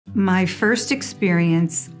My first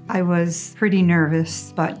experience, I was pretty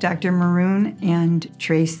nervous, but Dr. Maroon and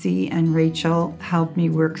Tracy and Rachel helped me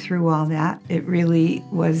work through all that. It really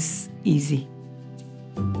was easy.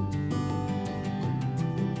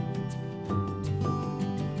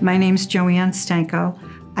 My name's Joanne Stanko.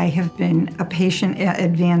 I have been a patient at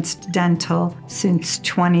Advanced Dental since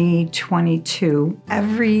 2022.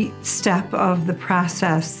 Every step of the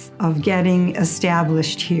process of getting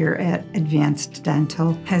established here at Advanced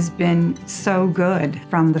Dental has been so good.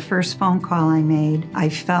 From the first phone call I made, I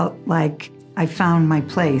felt like I found my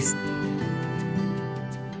place.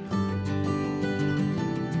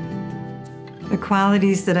 The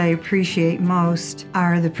qualities that I appreciate most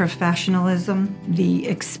are the professionalism, the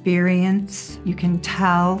experience. You can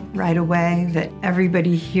tell right away that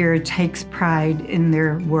everybody here takes pride in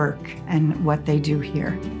their work and what they do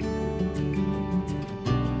here.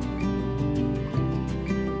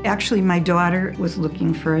 Actually, my daughter was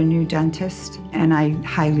looking for a new dentist, and I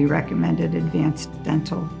highly recommended Advanced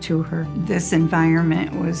Dental to her. This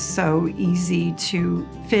environment was so easy to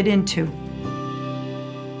fit into.